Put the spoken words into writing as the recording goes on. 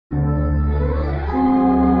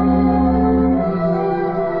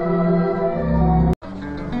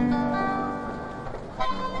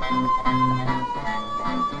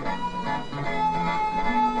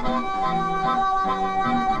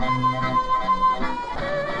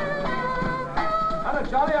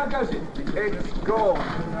has it? It's gone.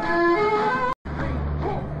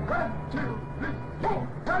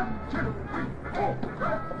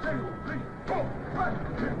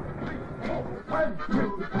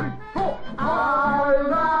 I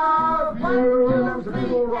love you. That was a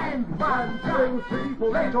bit all right. 1, 2, 3, 4.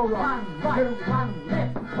 Left or right? 1 right, 1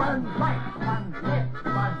 left, 1 right, 1 left,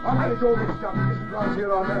 1 right. I manage all this stuff. This is right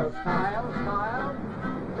here on earth. Smile, smile.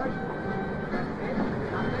 That's it.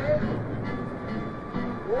 Lovely.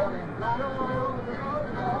 Walk.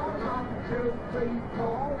 1, 2, 3, 4.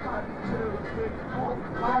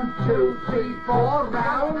 1, 2, 3, 4.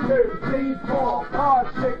 Round. 2, 3, 4, 5,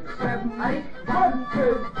 6, 7, 8. 1,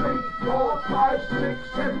 2, 3, 4, 5, 6,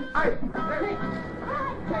 7, 8.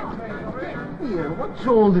 Here, what's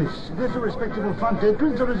all this? Is this a respectable front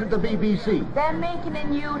entrance or is it the BBC? They're making a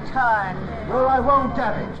new turn. Well, I won't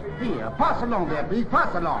have it. Here, pass along there, please,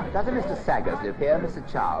 pass along. Doesn't Mr. Saggers live here, Mr.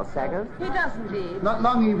 Charles Saggers? He does indeed. Not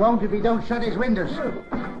long he won't if he don't shut his windows. 2,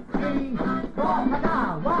 3, 4,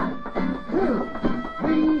 banana. 1, 2,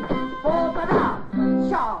 3, 4, banana.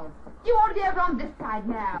 Charles, you ought to be over on this side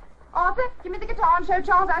now. Arthur, give me the guitar and show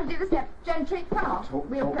Charles how to do the steps. Gentry, come on.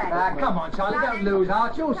 We'll play. Come on, Charlie, don't lose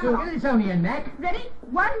heart. You'll soon get it. It's only a neck. Ready?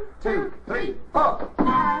 1, 2, 3, 4. 1.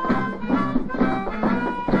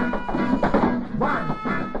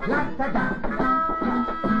 La da da.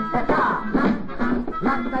 Da da.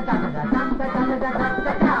 La da da da da da da da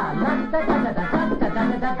da da. La da da da da da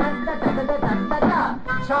da da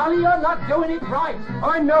da. Charlie, you're not doing it right.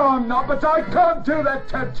 I know I'm not, but I can't do that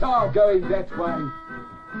ta-ta going that way.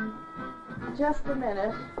 Just a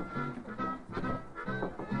minute.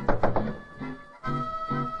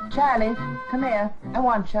 Charlie, come here. I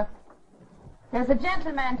want you. There's a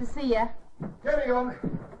gentleman to see you. Getting on.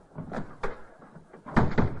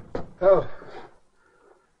 Oh.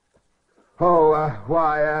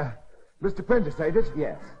 Why, Mr. Prentice, ain't it?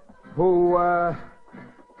 Yes. Who,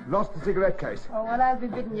 lost the cigarette case. Oh, well, I'll be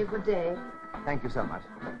bidding you good day. Thank you so much.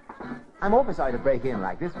 I'm awfully sorry to break in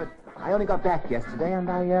like this, but I only got back yesterday and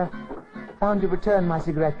I, found you returned my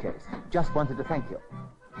cigarette case. Just wanted to thank you.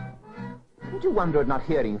 Did you wonder at not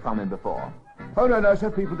hearing from him before? Oh, no, sir.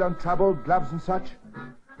 People don't trouble, gloves and such.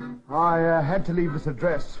 I, had to leave this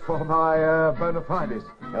address for my, bona fides.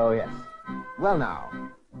 Oh, yes. Well, now.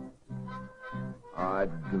 I'd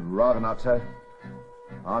rather not, sir.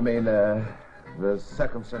 I mean, the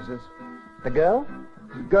circumstances. The girl?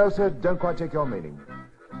 Girl, sir, don't quite take your meaning.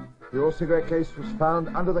 Your cigarette case was found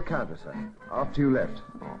under the counter, sir, after you left.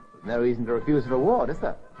 Oh, no reason to refuse a reward, is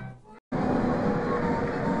there?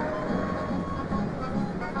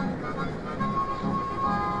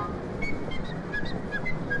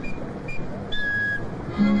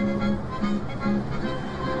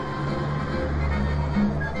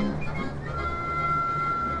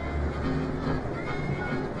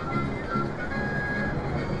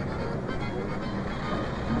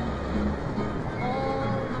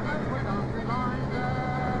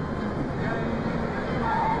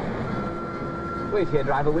 Wait here,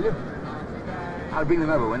 driver, will you? I'll bring them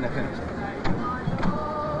over when they're finished.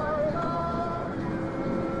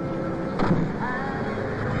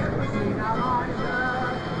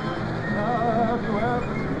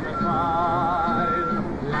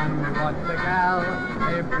 The gal,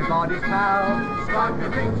 everybody's pal, strike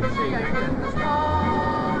a thing to see it in the sky.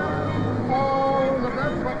 All the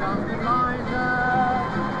birds were down in Liza,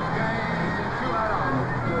 gazing to her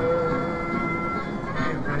eyes.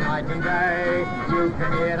 Every night and day, you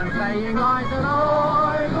can hear them saying, Liza,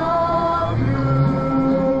 I love you.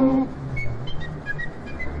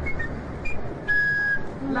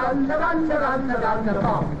 La la la la la la la la,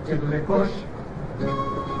 bum, tiddly push.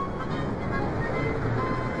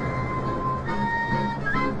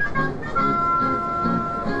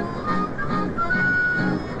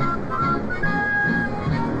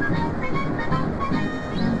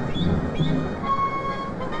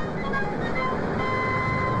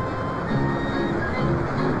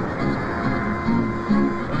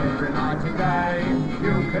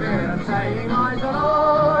 Saying I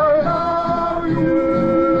love you.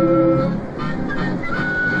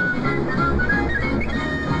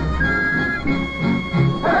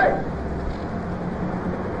 Hey!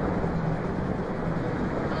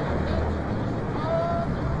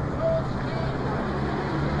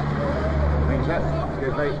 Thanks, sir.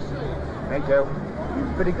 Excuse me. Thank you.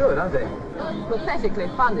 Pretty good, aren't they? Pathetically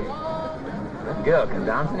funny. That girl can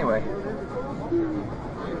dance anyway.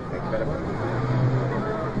 Thanks very much.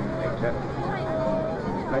 Thanks, sir.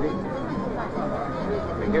 Ready?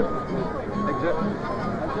 Thank you. Thanks, sir.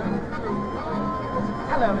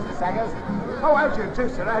 Hello, Mr. Saggers. Oh, how'd you do,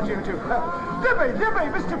 sir? How'd you do? Libby,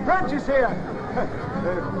 Mr. Prentice here.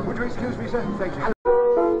 Would you excuse me, sir? Thank you.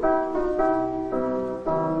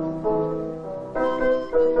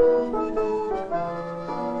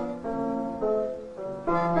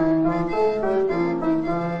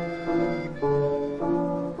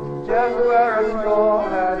 Just where a straw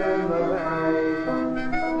hat in the rain.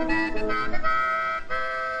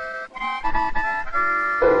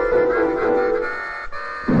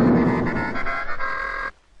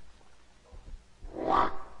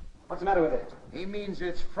 What's the matter with it? He means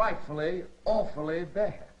it's frightfully, awfully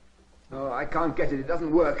bad. Oh, I can't get it. It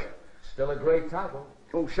doesn't work. Still a great title.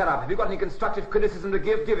 Oh, shut up. Have you got any constructive criticism to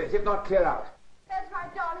give? Give it. If not, clear out. That's right,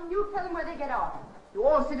 darling. You tell them where they get off. You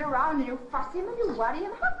all sit around and you fuss him and you worry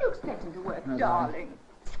him. How do you expect him to work, darling?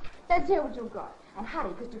 Let's hear what you've got. And hurry,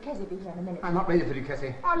 because Duchesse will be here in a minute. I'm not ready for you,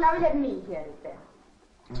 Cassie. Oh, now let me hear it then.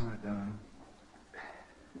 All right, darling.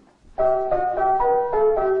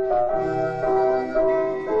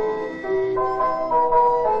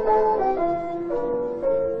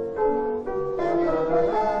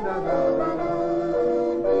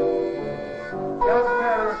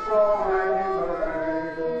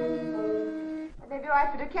 It may be right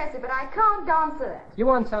for Duchesse, but I can't dance to that. You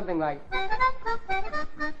want something like...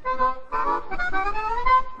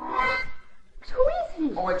 Who is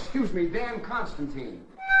he? Oh, excuse me, Dan Constantine.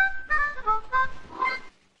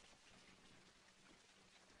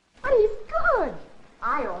 But he's good.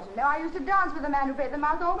 I ought to know. I used to dance with the man who played the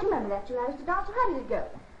mouth organ. Remember that tune? I used to dance. How did it go?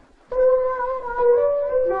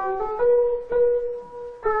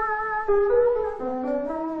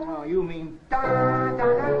 Oh, you mean... Da, da, da,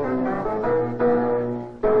 da,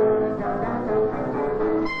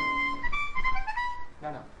 No,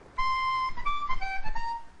 no.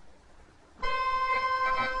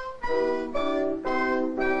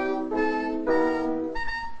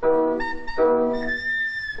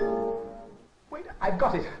 Wait, I've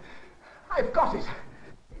got it. I've got it.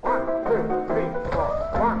 1, 2, 3, 4.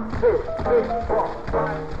 1, 2, 3, 4.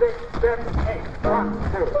 5, 6, 7, 8. 1,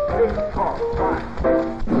 2, 3, 4. 5, 6.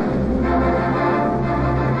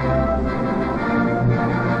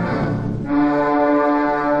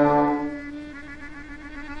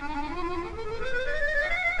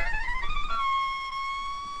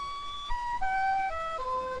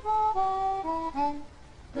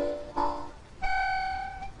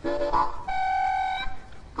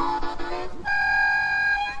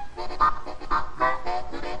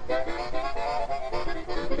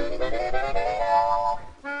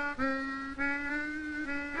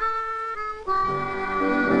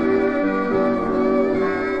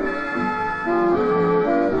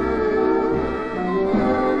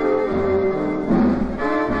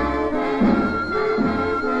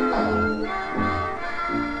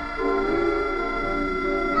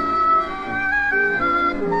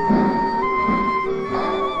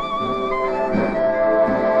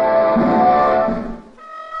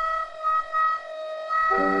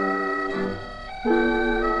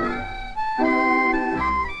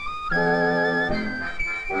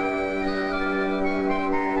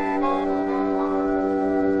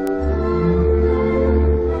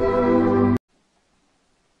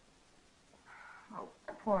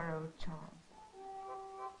 Poor old Charles.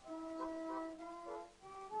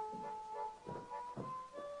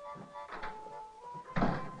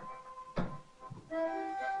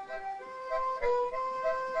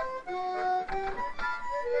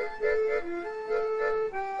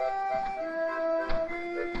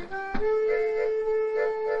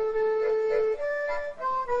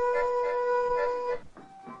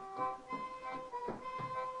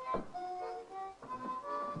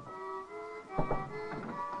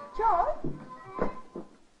 Charles?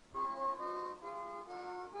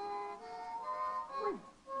 Wait.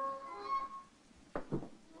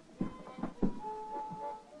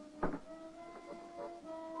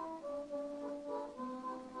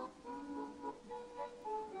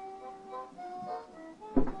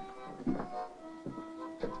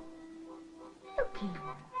 Look here.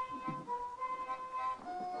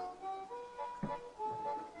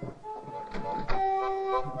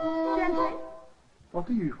 Gently. What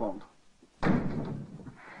do you want?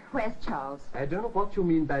 Where's Charles? I don't know what you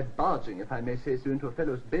mean by barging, if I may say so, into a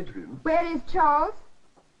fellow's bedroom. Where is Charles?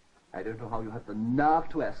 I don't know how you have the nerve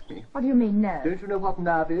to ask me. What do you mean, no? Don't you know what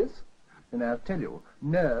nerve is? Then I'll tell you.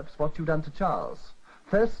 Nerve's what you've done to Charles.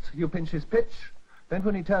 First, you pinch his pitch. Then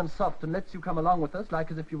when he turns soft and lets you come along with us, like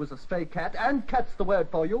as if you was a stray cat, and cat's the word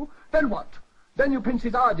for you, then what? Then you pinch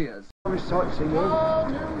his ideas. Sightseeing.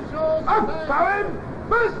 A poem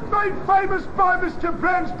first made famous by Mr.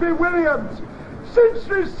 Bransby Williams. Since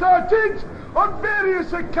recited on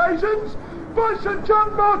various occasions by Sir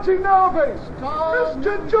John Martin Narves,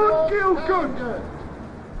 Mr. John Gielgud,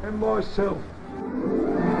 and myself.